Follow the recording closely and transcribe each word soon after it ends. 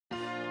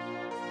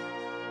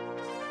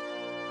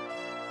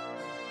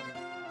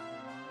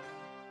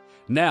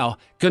Now,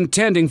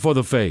 contending for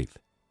the faith.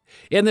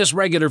 In this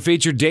regular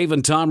feature, Dave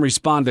and Tom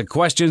respond to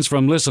questions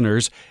from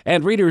listeners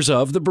and readers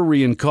of the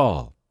Berean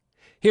Call.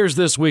 Here's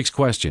this week's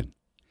question.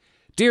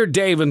 Dear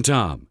Dave and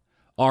Tom,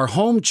 are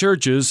home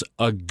churches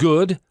a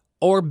good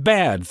or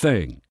bad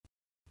thing?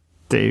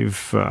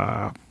 Dave,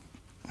 as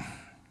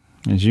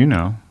you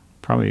know,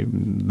 probably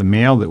the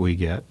mail that we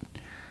get,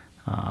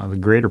 the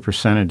greater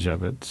percentage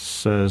of it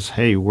says,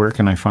 hey, where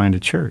can I find a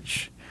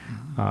church?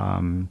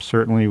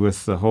 Certainly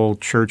with the whole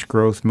church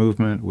growth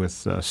movement,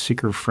 with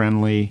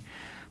seeker-friendly,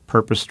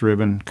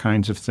 purpose-driven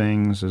kinds of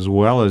things, as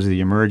well as the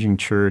emerging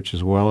church,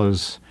 as well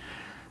as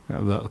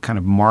the kind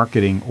of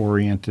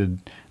marketing-oriented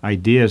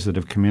ideas that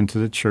have come into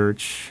the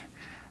church,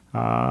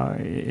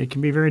 it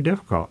can be very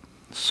difficult.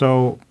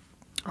 So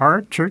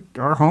are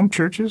home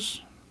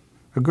churches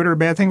a good or a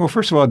bad thing? Well,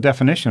 first of all, a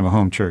definition of a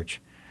home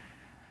church.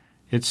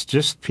 It's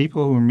just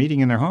people who are meeting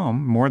in their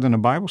home, more than a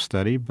Bible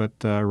study, but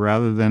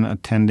rather than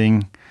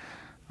attending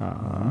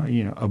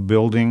a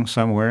building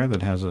somewhere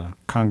that has a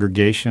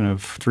congregation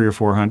of 300 or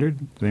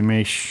 400, they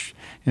may,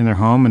 in their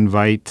home,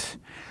 invite,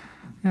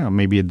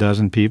 maybe a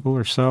dozen people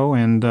or so,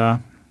 and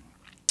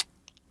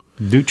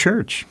do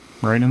church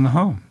right in the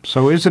home.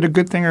 So, is it a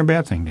good thing or a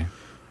bad thing, Dan?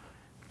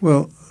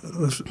 Well,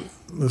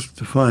 let's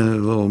define it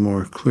a little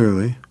more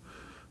clearly.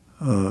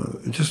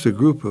 Just a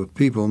group of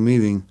people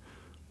meeting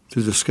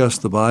to discuss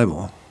the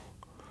Bible.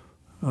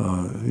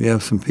 You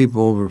have some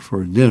people over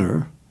for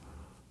dinner,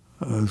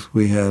 as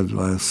we had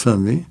last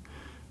Sunday,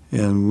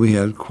 and we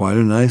had quite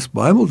a nice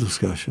Bible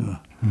discussion.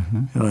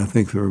 Mm-hmm. And I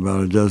think there were about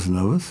a dozen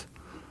of us.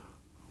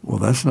 Well,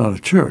 that's not a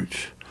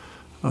church.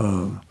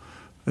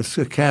 It's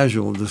a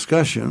casual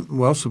discussion.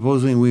 Well,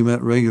 supposing we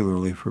met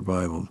regularly for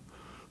Bible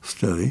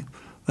study,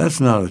 that's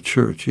not a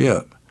church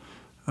yet.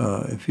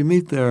 If you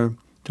meet there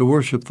to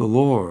worship the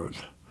Lord,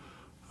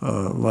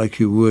 like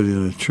you would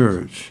in a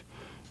church,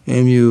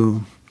 and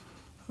you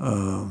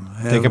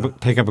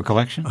take up a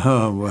collection?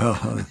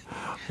 Well,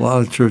 a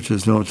lot of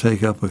churches don't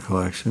take up a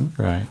collection.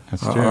 Right,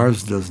 that's true.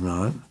 Ours does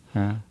not.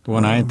 Yeah, the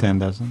one I attend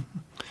doesn't.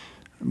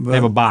 They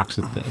have a box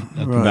at the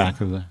back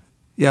of the...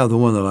 Yeah, the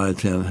one that I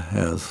attend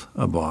has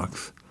a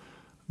box.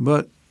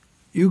 But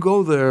you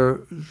go there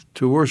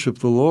to worship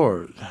the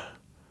Lord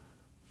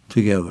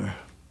together,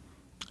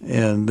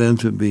 and then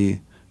to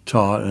be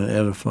taught and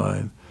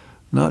edified,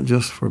 not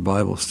just for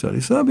Bible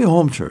study. So that'd be a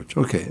home church.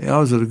 Okay,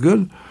 now is it a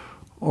good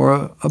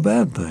or a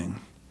bad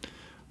thing?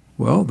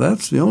 Well,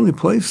 that's the only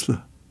place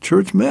the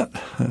church met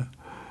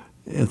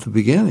at the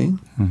beginning.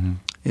 Mm-hmm.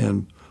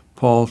 And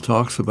Paul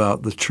talks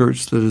about the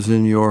church that is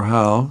in your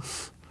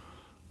house.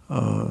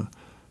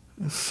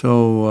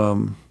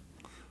 So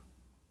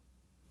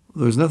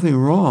there's nothing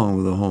wrong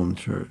with a home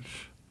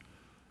church.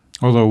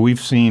 Although we've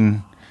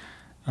seen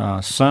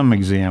some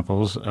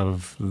examples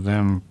of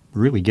them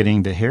really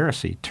getting to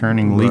heresy,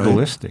 turning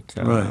legalistic.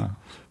 Right.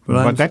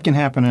 But that can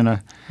happen in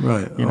a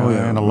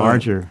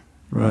larger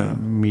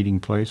meeting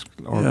place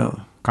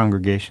or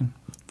congregation.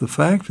 The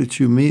fact that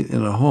you meet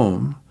in a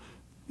home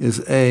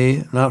is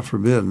A, not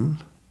forbidden,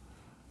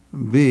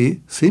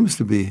 B, seems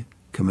to be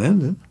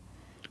commended.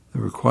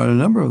 There were quite a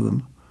number of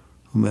them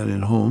who met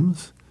in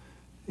homes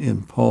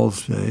in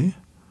Paul's day,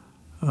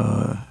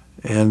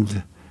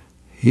 and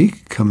he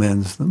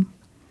commends them.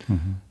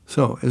 Mm-hmm.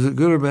 So is it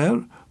good or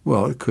bad?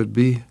 Well, it could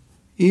be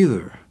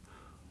either.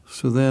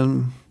 So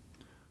then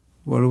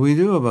what do we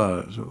do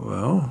about it?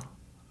 Well,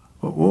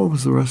 what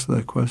was the rest of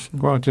that question?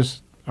 Well,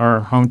 just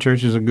are home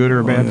churches a good or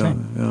a bad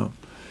thing?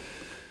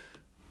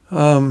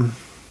 Yeah.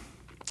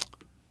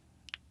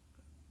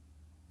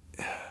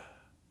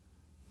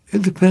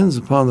 It depends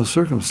upon the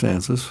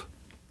circumstances,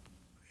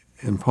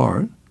 in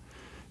part.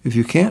 If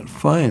you can't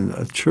find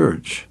a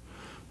church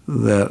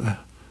that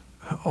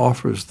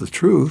offers the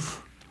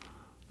truth,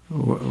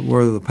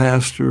 where the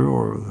pastor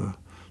or the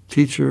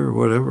teacher or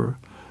whatever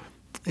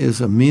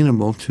is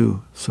amenable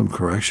to some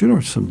correction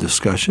or some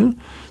discussion,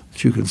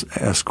 that you can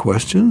ask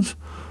questions.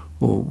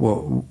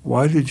 Well,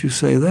 why did you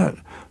say that?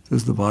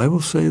 Does the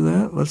Bible say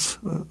that? Let's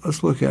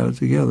look at it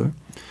together.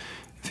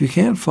 If you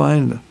can't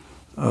find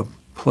a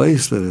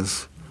place that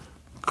is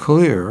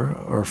clear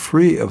or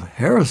free of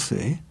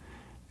heresy,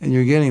 and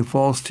you're getting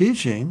false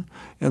teaching,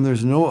 and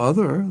there's no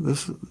other,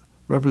 this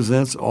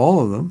represents all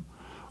of them,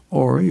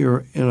 or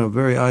you're in a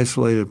very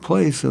isolated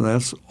place and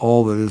that's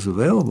all that is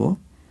available,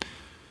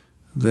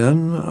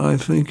 then I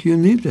think you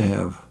need to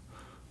have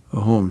a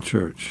home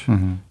church.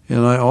 Mm-hmm.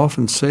 And I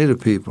often say to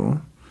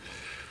people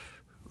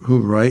who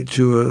write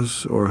to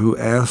us or who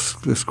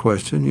ask this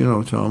question,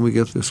 Tom, we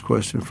get this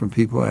question from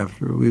people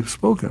after we've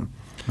spoken.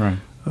 Right.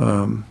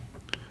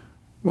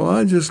 Well,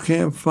 I just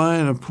can't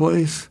find a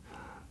place,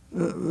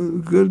 a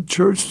good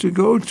church to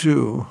go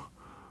to.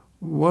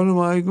 What am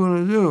I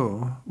going to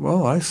do?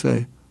 Well, I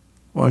say,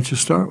 why don't you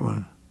start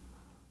one?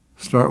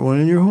 Start one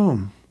in your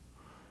home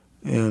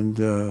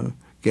and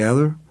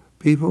gather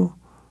people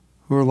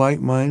who are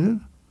like-minded.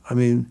 I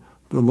mean,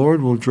 the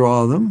Lord will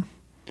draw them.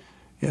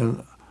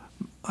 And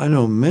I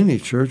know many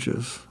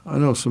churches. I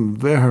know some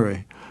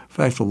in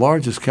fact, the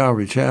largest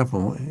Calvary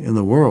chapel in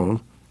the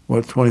world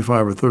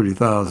 25 or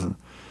 30,000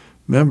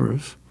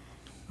 members,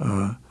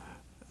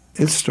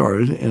 it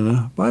started in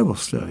a Bible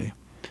study.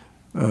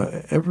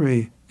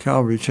 Every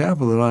Calvary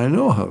chapel that I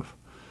know of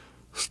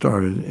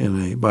started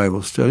in a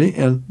Bible study,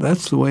 and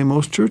that's the way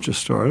most churches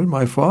started.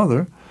 My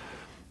father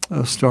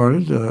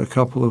started a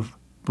couple of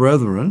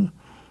brethren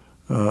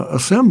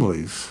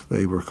assemblies,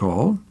 they were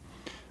called.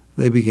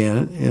 They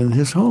began in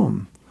his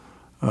home.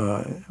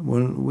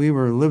 When we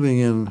were living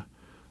in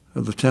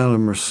the town of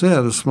Merced,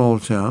 a small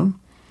town,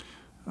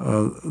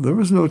 there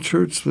was no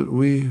church that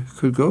we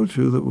could go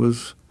to that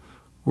was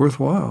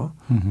worthwhile.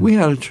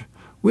 Mm-hmm.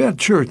 We had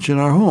church in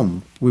our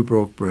home. We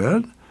broke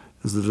bread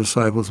as the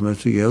disciples met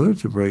together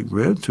to break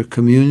bread, to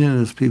communion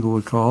as people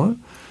would call it.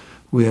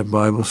 We had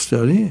Bible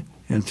study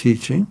and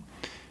teaching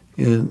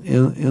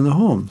in the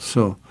home.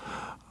 So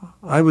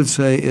I would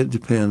say it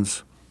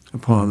depends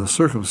upon the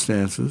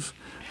circumstances,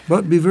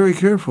 but be very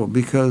careful,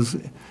 because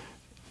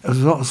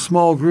a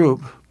small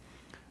group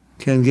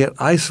can get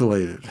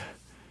isolated,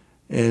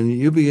 and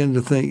you begin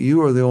to think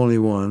you are the only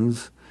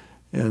ones,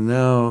 and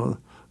now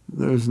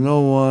there's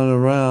no one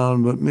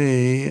around but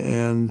me,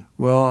 and,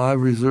 well,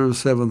 I've reserved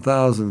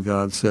 7,000,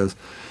 God says.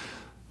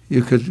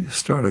 You could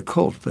start a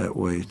cult that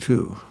way,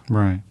 too.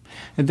 Right.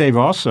 And Dave,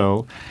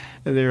 also,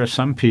 there are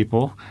some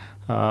people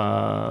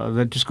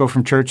that just go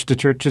from church to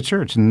church to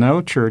church.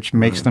 No church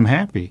makes them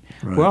happy.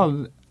 Right.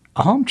 Well,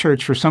 a home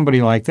church for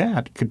somebody like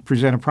that could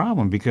present a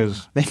problem,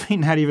 because they may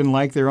not even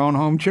like their own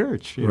home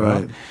church. You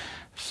know?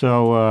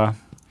 So,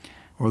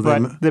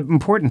 but the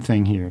important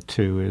thing here,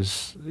 too,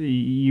 is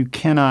you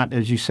cannot,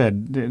 as you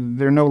said,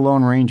 there are no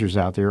lone rangers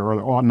out there, or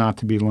ought not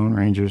to be lone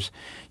rangers.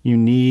 You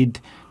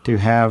need to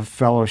have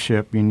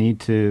fellowship. You need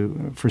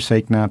to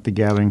forsake not the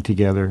gathering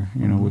together,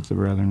 with the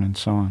brethren and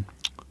so on.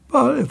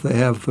 But if they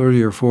have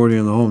 30 or 40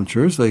 in the home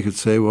church, they could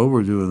say, well,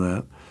 we're doing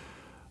that.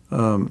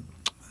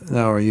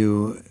 Now, are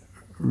you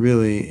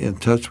really in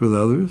touch with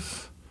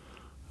others?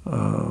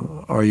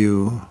 Are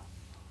you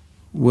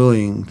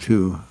willing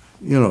to,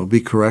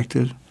 be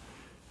corrected?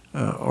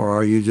 Or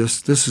are you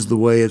just, this is the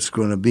way it's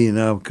going to be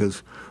now,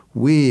 because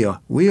we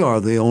are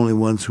the only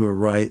ones who are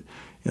right,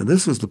 and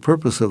this is the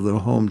purpose of the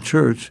home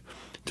church,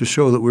 to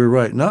show that we're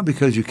right, not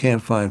because you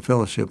can't find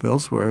fellowship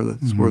elsewhere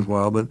that's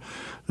worthwhile, but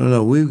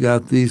no, we've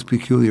got these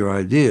peculiar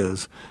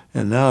ideas,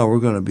 and now we're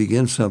going to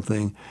begin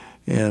something,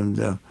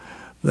 and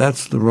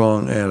that's the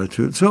wrong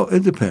attitude. So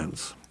it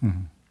depends.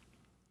 Mm-hmm.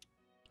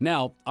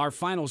 Now, our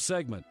final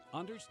segment.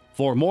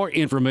 For more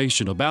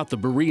information about the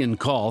Berean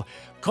Call,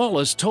 call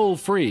us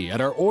toll-free at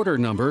our order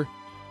number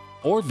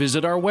or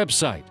visit our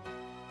website,